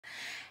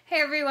Hey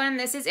everyone,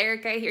 this is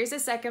Erica. Here's the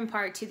second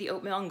part to the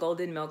oatmeal and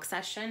golden milk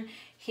session.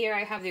 Here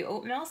I have the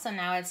oatmeal, so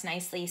now it's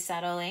nicely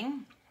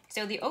settling.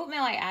 So the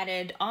oatmeal, I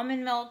added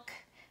almond milk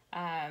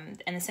and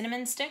the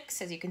cinnamon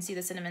sticks. As you can see,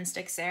 the cinnamon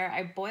sticks there.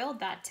 I boiled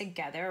that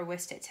together, or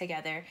whisked it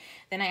together.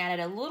 Then I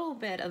added a little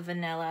bit of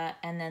vanilla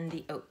and then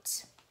the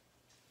oats.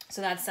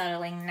 So that's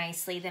settling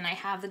nicely. Then I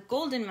have the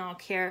golden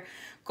milk here.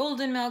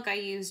 Golden milk, I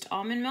used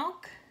almond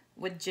milk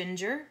with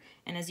ginger.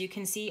 And as you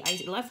can see, I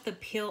left the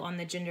peel on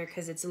the ginger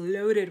because it's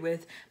loaded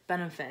with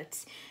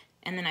benefits.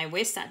 And then I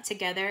whisked that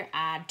together,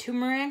 added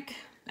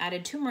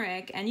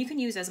turmeric, and you can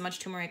use as much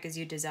turmeric as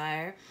you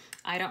desire.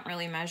 I don't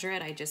really measure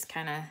it, I just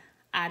kind of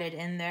add it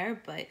in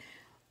there. But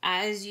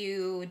as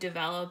you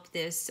develop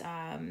this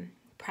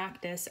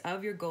practice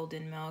of your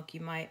golden milk,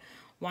 you might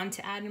want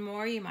to add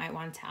more, you might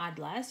want to add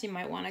less, you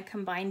might want to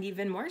combine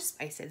even more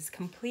spices,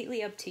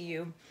 completely up to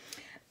you.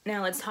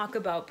 Now let's talk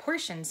about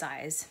portion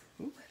size.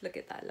 Ooh, look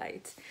at that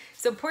light.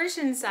 So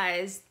portion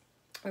size,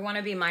 we want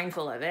to be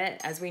mindful of it.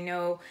 As we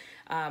know,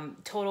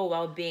 total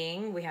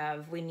well-being,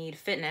 we need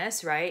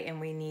fitness, right? And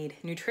we need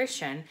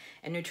nutrition.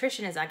 And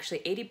nutrition is actually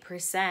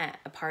 80%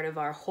 a part of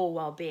our whole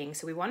well-being.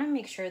 So we want to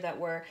make sure that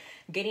we're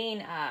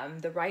getting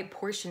the right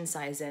portion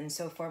size in.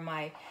 So for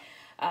my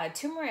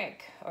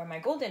turmeric or my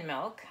golden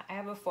milk, I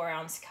have a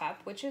 4-ounce cup,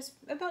 which is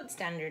about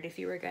standard if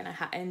you were going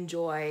to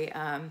enjoy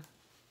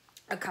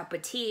a cup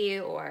of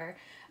tea or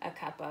a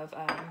cup of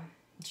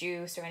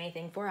juice or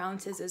anything. 4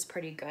 ounces is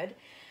pretty good.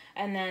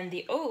 And then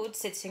the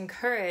oats, it's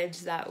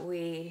encouraged that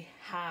we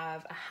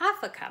have a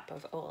half a cup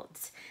of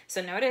oats.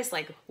 So notice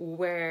like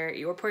where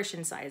your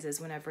portion size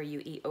is whenever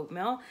you eat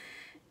oatmeal,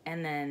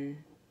 and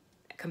then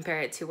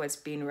compare it to what's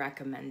being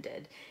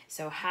recommended.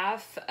 So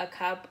half a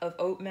cup of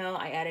oatmeal,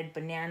 I added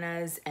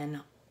bananas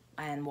and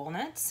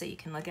walnuts, so you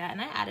can look at, and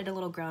I added a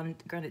little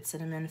grounded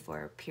cinnamon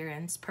for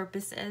appearance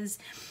purposes.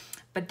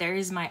 But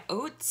there's my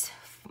oats,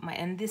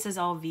 and this is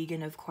all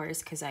vegan, of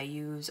course, because I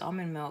use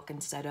almond milk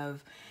instead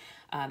of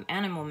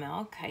animal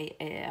milk.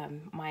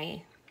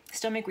 My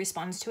stomach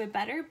responds to it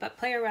better, but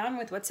play around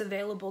with what's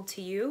available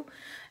to you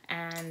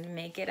and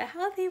make it a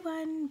healthy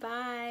one.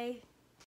 Bye.